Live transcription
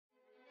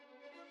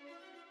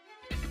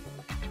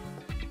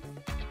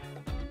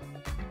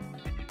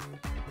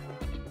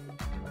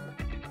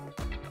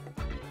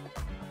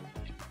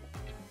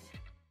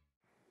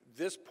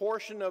This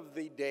portion of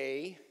the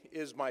day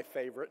is my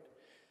favorite.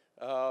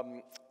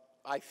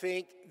 I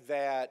think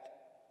that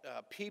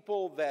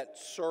people that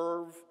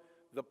serve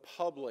the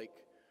public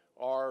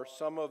are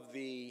some of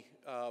the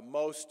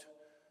most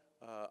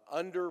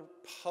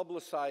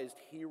under-publicized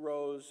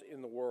heroes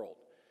in the world.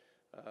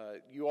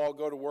 You all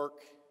go to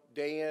work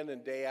day in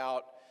and day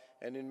out,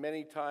 and in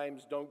many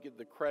times don't get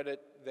the credit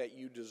that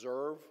you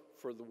deserve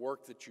for the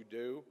work that you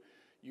do.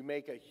 You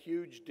make a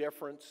huge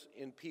difference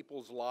in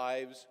people's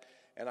lives,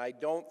 and I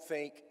don't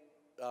think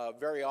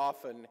very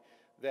often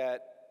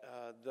that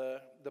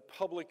the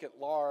public at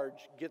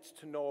large gets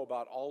to know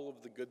about all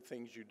of the good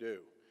things you do.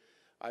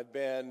 I've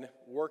been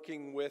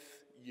working with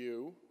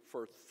you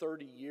for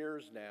 30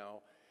 years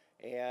now,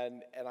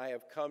 and I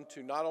have come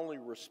to not only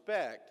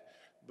respect,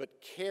 but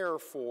care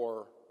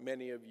for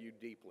many of you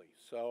deeply.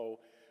 So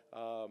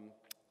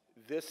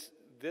this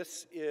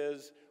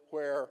is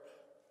where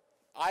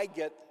I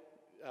get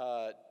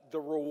the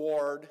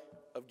reward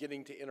of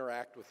getting to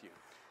interact with you.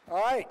 All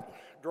right,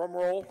 drum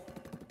roll.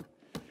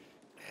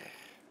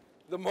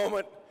 The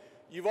moment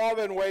you've all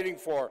been waiting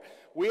for.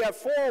 We have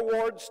 4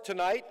 awards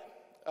tonight.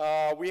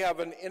 We have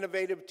an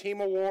Innovative Team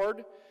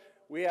Award.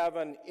 We have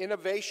an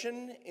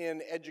Innovation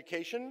in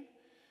Education.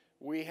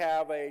 We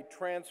have a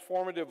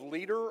Transformative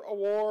Leader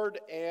Award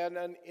and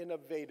an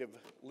Innovative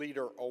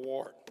Leader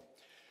Award.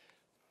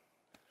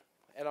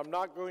 And I'm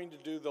not going to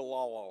do the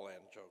La La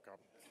Land joke.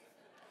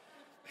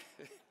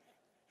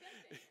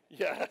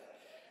 Yeah.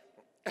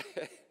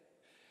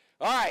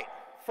 All right,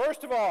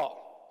 first of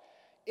all,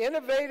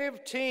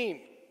 Innovative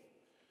Team.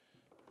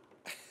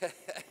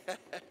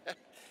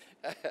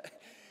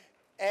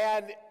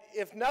 And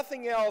if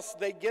nothing else,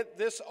 they get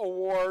this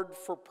award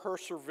for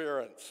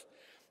perseverance.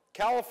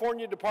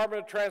 California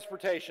Department of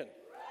Transportation.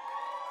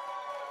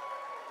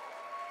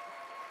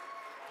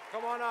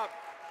 Come on up.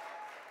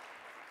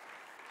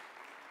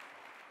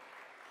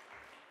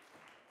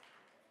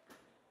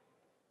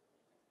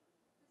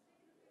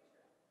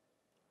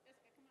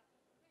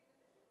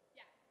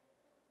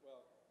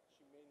 Well,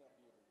 she may not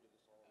be able to get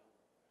us all in.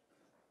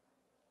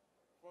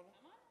 Come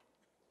on.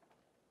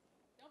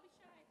 Don't be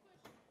shy.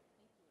 Push.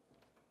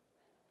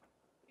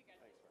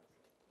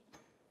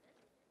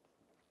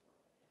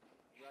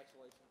 Thanks,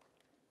 Russ.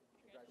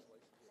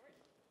 Congratulations.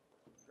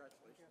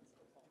 Congratulations.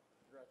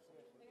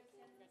 Congratulations.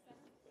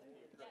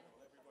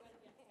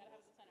 Congratulations. Gotta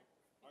have the center.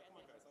 All right,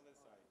 come on, guys, on this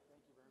side.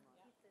 Thank you very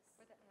much.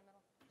 Put that in the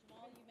middle.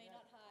 Jamal, you may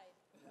not hide.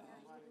 Yeah,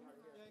 I'm hiding right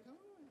here. Yeah, come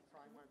on.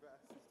 Trying my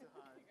best to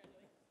hide.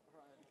 Congratulations.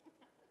 All right.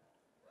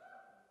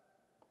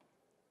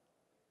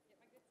 Get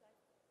my good side.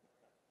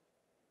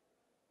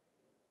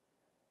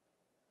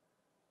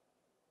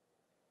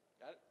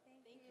 Got it?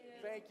 Thank you.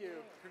 Thank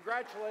you.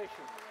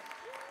 Congratulations.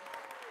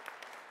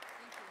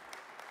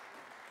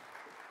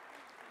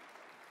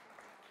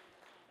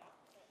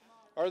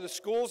 Are the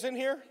schools in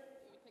here?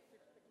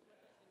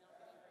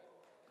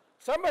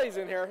 Somebody's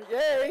in here.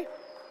 Yay.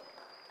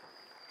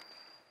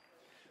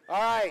 All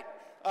right.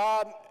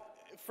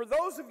 For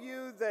those of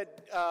you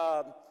that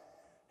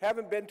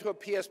haven't been to a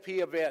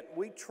PSP event,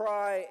 we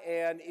try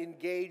and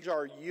engage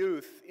our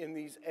youth in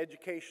these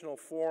educational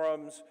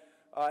forums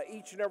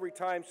each and every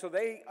time so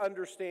they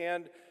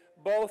understand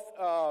both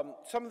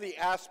some of the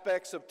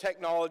aspects of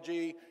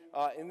technology,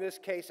 in this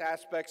case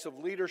aspects of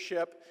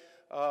leadership,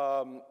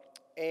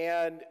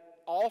 and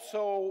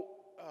also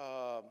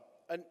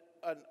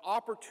an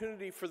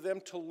opportunity for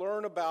them to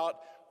learn about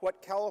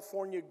what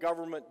California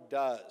government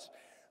does.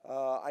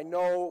 I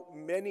know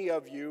many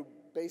of you,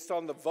 based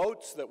on the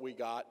votes that we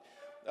got,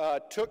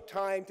 took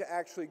time to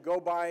actually go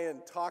by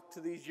and talk to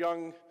these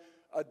young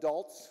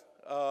adults,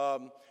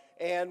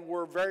 and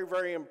were very,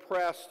 very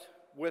impressed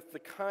with the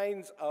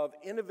kinds of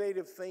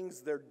innovative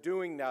things they're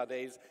doing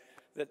nowadays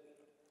that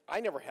I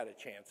never had a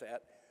chance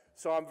at.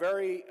 So I'm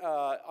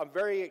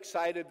very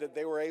excited that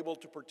they were able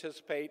to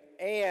participate.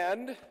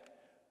 And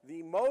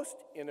the most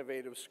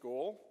innovative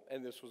school,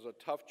 and this was a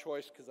tough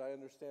choice because I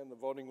understand the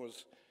voting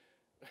was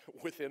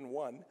within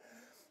one,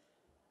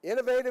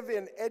 Innovative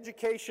in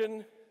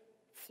Education,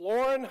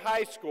 Florin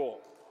High School.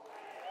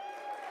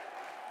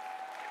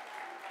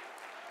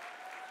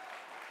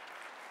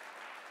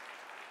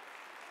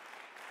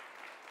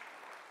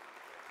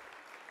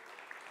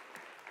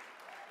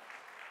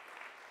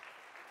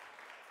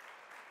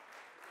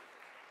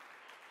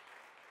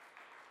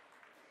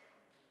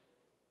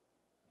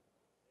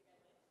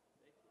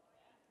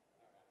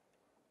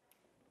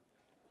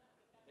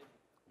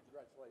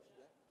 Congratulations,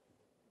 Jack.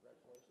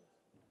 Congratulations.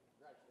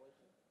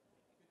 Congratulations.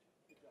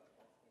 Good job.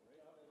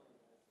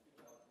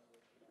 Good job.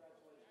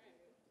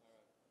 Congratulations.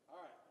 All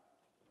right.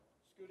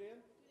 Scoot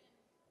in.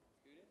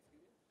 Scoot in.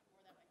 Scoot in.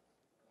 More that way.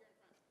 You're in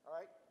front. All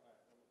right.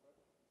 There you go.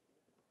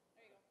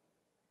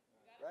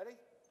 You got it? Ready?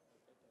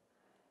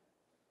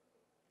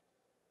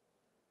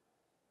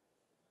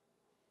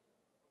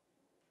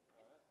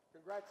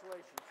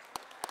 Congratulations.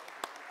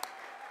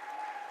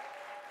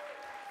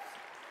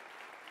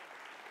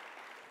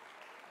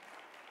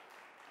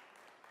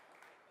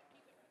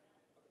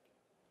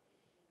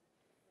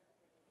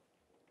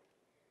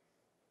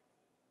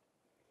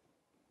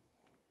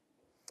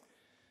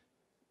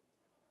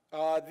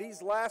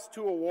 These last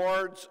two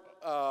awards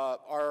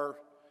are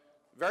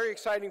very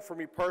exciting for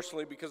me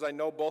personally because I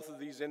know both of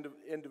these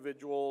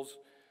individuals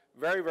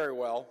very, very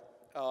well.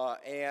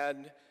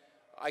 And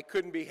I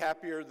couldn't be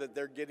happier that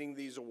they're getting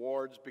these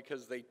awards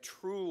because they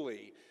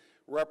truly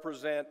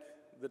represent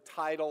the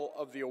title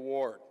of the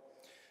award.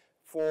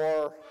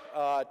 For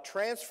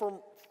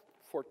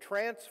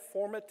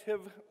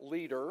Transformative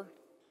Leader,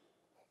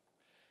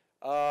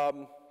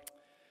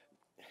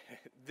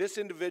 this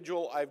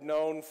individual I've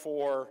known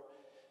for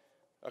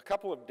a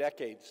couple of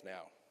decades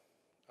now.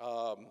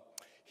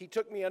 He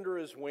took me under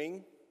his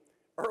wing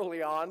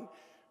early on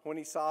when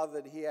he saw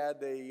that he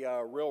had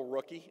a real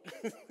rookie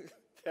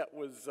that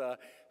was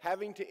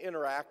having to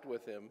interact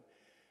with him.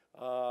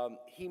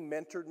 He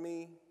mentored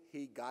me,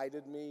 he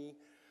guided me,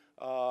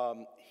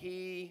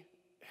 he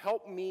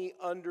helped me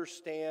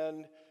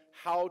understand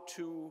how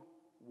to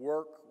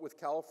work with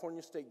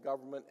California state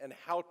government and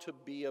how to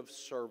be of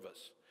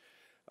service.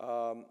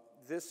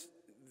 This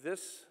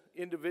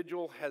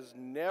individual has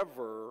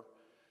never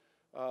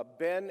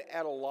been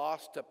at a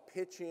loss to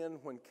pitch in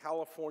when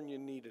California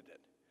needed it.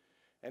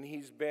 And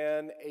he's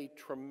been a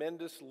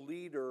tremendous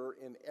leader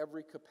in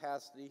every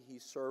capacity he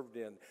served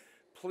in.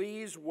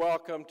 Please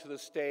welcome to the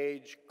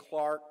stage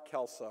Clark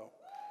Kelso.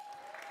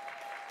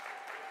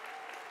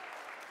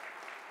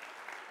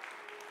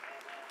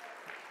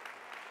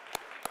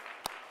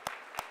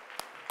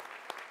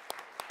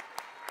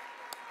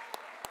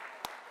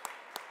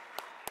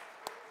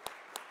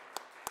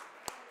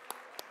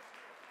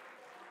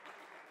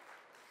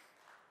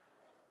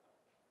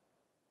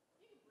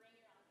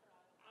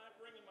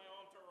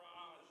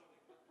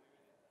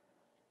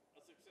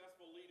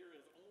 Leader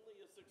is only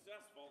as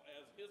successful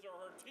as his or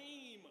her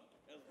team,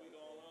 as we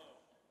all know.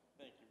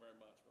 Thank you very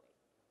much, Russ.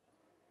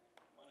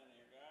 Come on in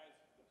here, guys.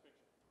 Good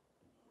picture.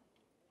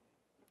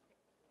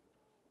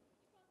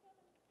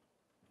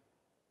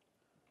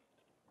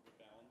 Be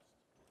balanced.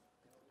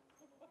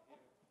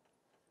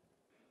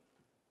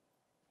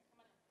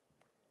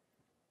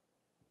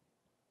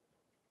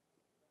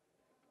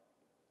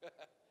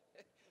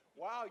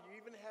 Wow, you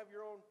even have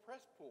your own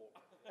press pool.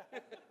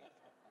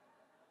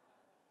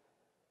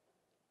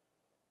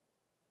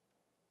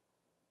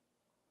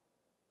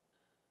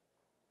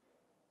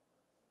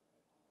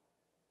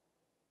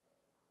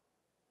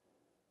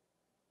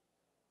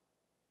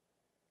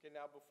 Okay,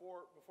 now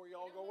before you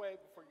all go away,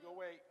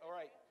 all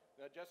right,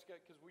 now Jessica,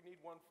 because we need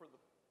one for the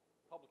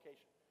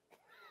publication.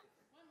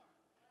 One more.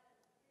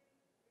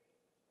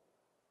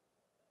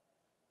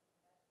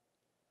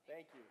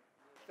 Thank you.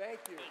 Thank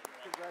you.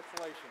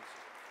 Congratulations.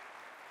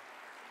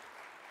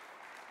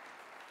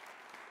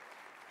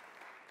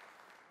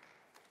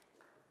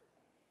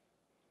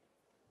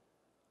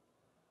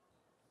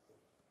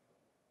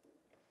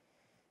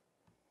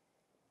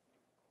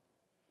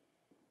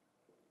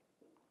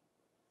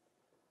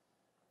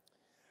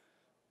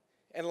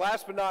 And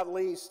last but not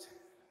least,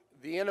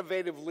 the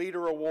Innovative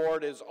Leader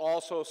Award is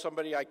also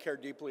somebody I care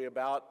deeply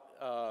about.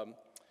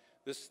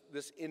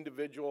 This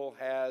individual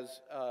has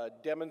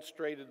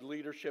demonstrated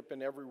leadership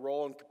in every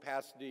role and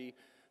capacity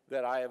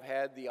that I have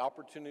had the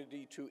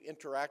opportunity to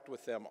interact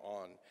with them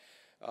on.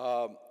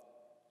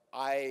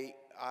 I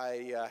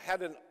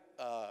had an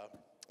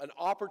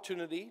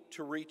opportunity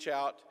to reach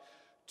out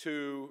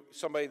to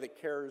somebody that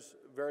cares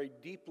very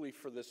deeply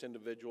for this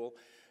individual,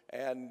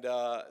 and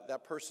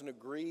that person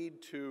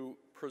agreed to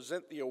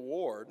present the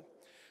award.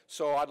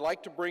 So I'd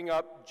like to bring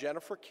up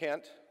Jennifer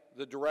Kent,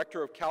 the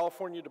Director of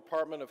California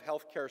Department of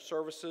Healthcare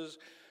Services.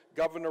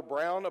 Governor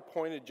Brown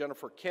appointed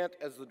Jennifer Kent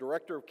as the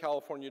Director of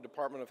California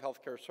Department of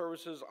Healthcare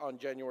Services on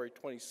January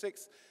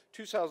 26,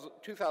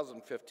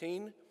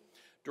 2015.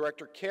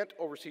 Director Kent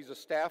oversees a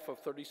staff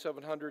of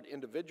 3,700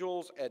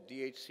 individuals at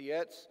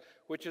DHCS,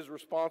 which is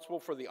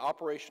responsible for the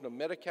operation of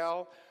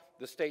Medi-Cal,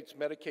 the state's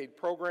Medicaid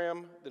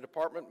program. The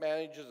department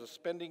manages a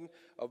spending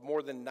of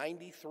more than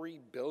 $93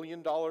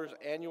 billion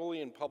annually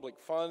in public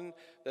fund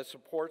that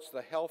supports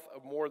the health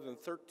of more than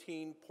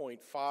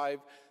 13.5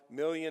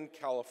 million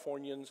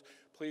Californians.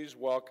 Please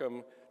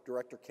welcome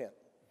Director Kent.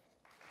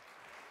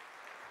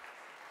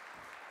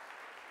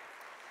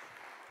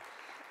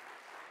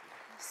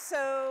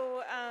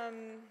 So,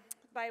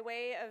 by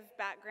way of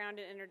background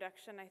and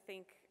introduction, I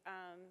think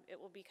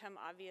it will become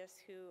obvious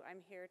who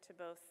I'm here to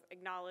both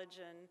acknowledge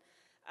and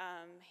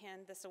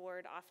hand this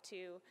award off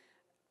to.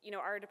 You know,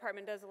 our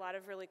department does a lot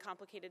of really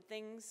complicated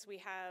things. We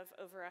have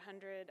over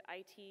 100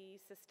 IT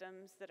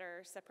systems that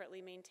are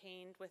separately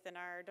maintained within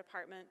our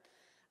department.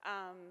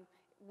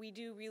 We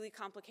do really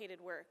complicated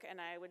work, and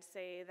I would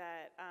say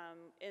that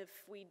if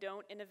we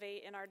don't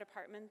innovate in our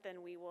department,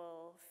 then we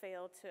will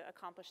fail to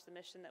accomplish the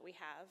mission that we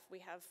have. We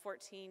have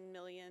 14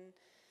 million,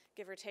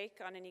 give or take,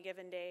 on any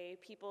given day,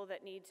 people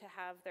that need to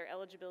have their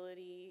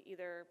eligibility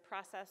either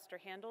processed or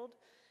handled.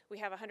 We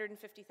have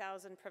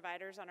 150,000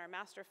 providers on our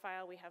master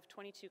file. We have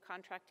 22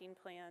 contracting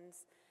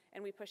plans,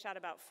 and we push out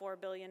about $4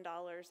 billion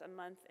a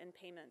month in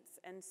payments.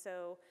 And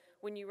so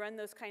when you run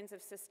those kinds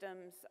of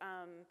systems,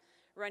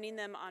 running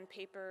them on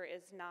paper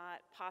is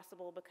not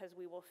possible because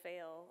we will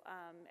fail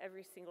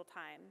every single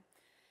time.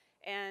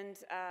 And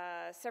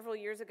several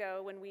years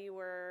ago, when we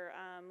were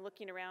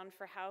looking around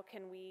for how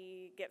can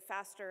we get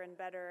faster and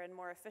better and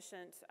more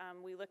efficient,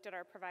 we looked at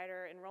our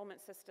provider enrollment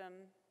system,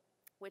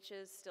 which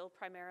is still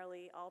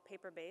primarily all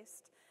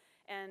paper-based.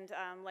 And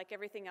like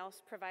everything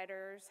else,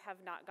 providers have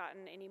not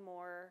gotten any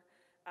more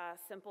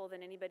simple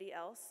than anybody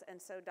else. And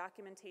so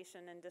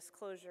documentation and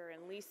disclosure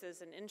and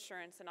leases and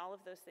insurance and all of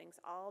those things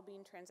all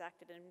being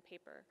transacted in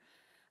paper.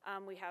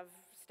 We have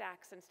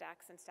stacks and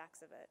stacks and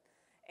stacks of it.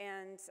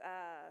 And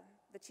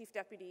the chief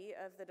deputy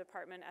of the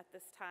department at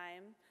this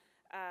time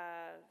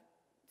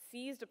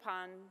seized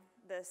upon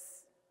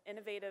this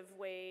innovative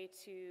way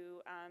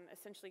to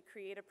essentially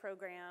create a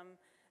program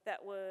that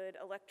would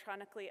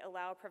electronically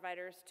allow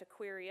providers to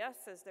query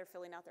us as they're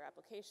filling out their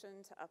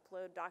application, to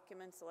upload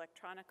documents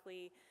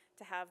electronically,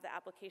 to have the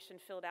application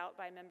filled out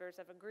by members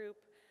of a group.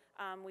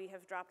 We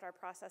have dropped our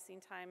processing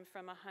time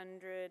from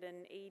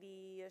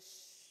 180-ish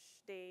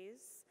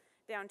days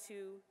down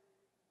to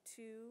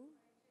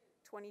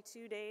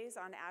 22 days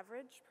on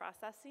average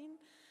processing.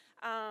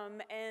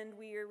 And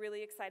we are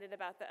really excited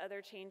about the other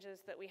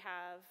changes that we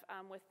have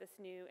with this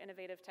new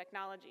innovative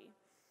technology.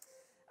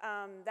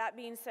 That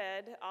being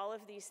said, all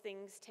of these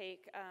things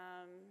take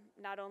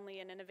not only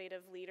an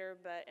innovative leader,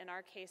 but in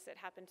our case, it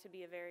happened to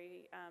be a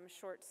very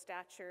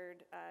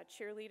short-statured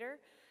cheerleader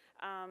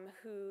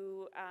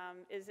who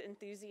is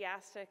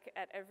enthusiastic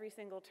at every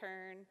single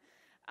turn,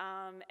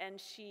 and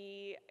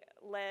she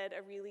led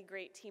a really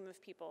great team of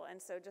people.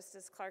 And so just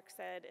as Clark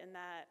said in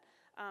that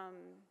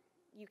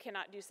you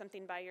cannot do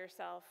something by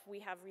yourself, we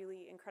have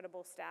really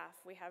incredible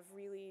staff. We have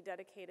really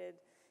dedicated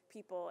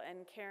people,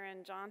 and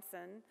Karen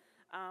Johnson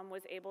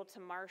was able to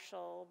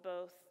marshal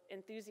both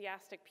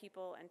enthusiastic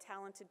people and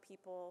talented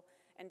people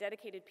and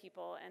dedicated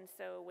people. And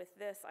so with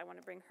this, I want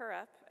to bring her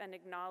up and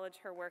acknowledge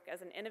her work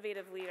as an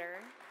innovative leader.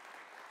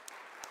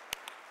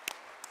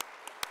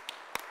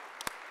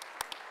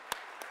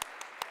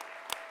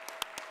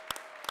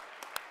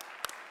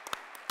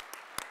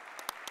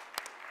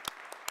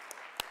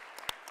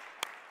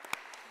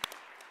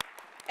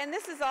 And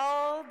this is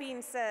all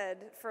being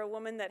said for a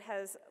woman that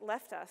has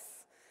left us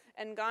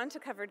and gone to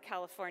covered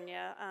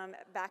California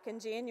back in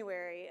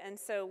January. And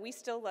so we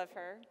still love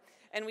her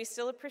and we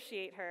still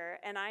appreciate her.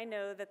 And I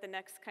know that the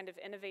next kind of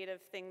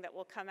innovative thing that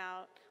will come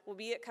out will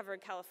be at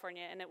covered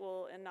California, and it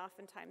will and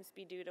oftentimes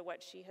be due to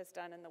what she has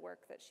done and the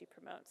work that she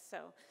promotes.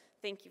 So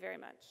thank you very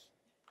much.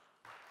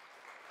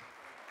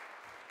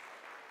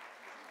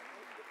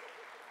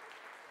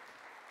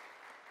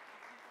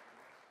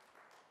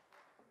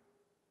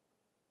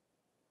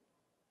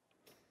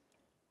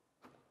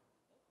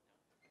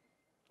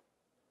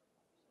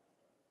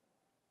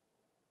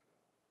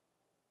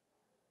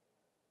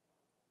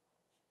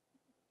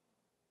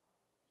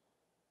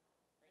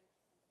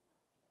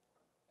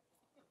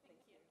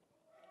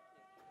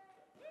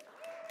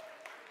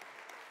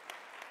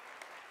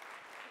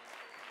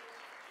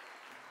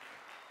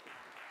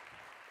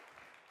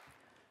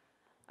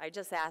 I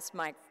just asked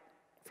Mike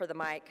for the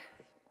mic.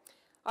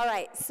 All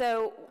right,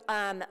 so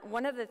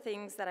one of the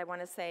things that I want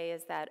to say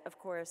is that, of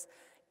course,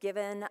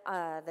 given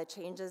the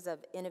changes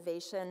of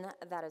innovation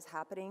that is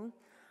happening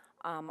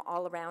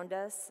all around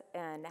us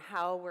and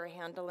how we're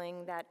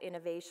handling that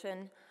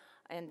innovation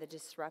and the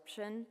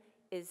disruption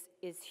is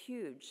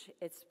huge.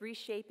 It's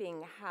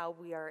reshaping how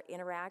we are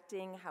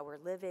interacting, how we're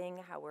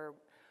living,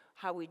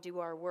 how we do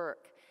our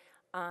work.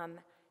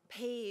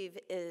 PAVE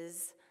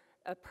is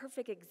a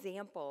perfect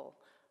example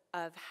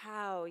of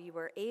how you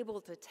were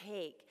able to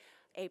take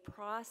a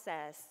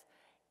process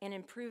and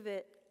improve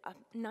it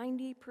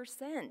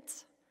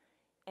 90%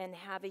 and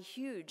have a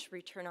huge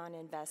return on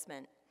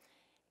investment.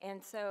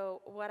 And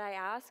so what I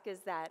ask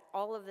is that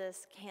all of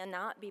this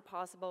cannot be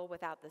possible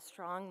without the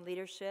strong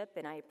leadership,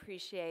 and I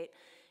appreciate,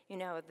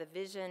 the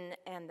vision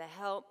and the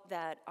help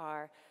that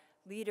our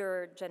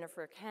leader,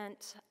 Jennifer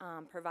Kent,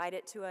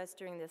 provided to us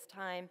during this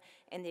time,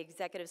 and the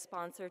executive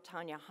sponsor,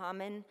 Tanya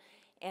Hamann,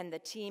 and the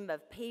team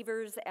of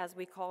pavers, as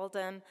we called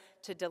them,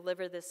 to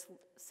deliver this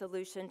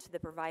solution to the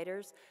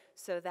providers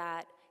so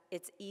that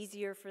it's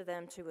easier for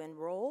them to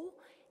enroll,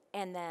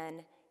 and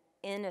then,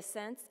 in a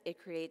sense, it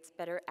creates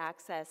better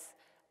access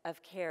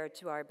of care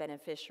to our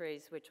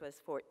beneficiaries, which was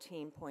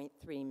 14.3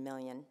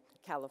 million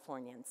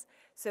Californians.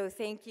 So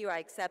thank you. I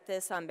accept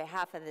this on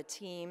behalf of the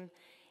team,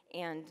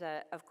 and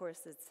of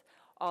course, it's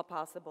all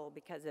possible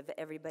because of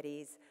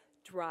everybody's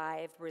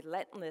drive,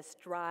 relentless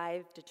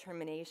drive,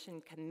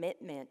 determination,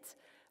 commitment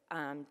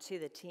to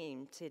the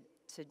team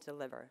to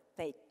deliver.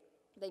 Thank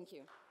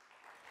you.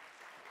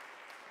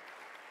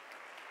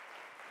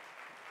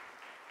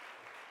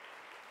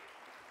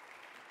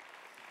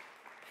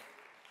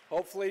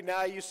 Hopefully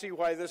now you see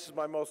why this is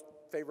my most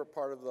favorite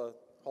part of the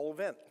whole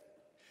event.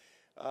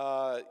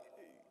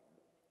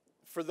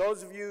 For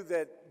those of you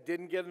that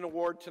didn't get an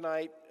award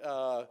tonight,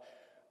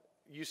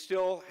 you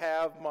still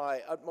have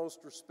my utmost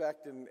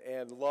respect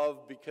and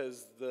love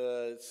because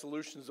the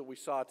solutions that we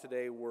saw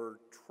today were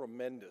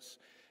tremendous.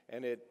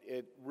 And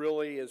it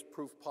really is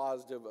proof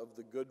positive of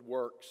the good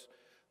works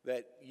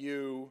that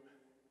you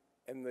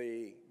and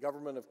the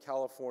government of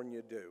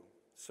California do.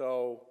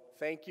 So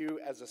thank you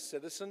as a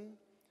citizen,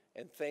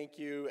 and thank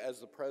you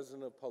as the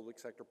president of Public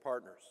Sector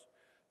Partners.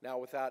 Now,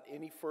 without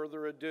any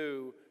further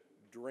ado,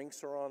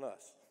 drinks are on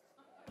us.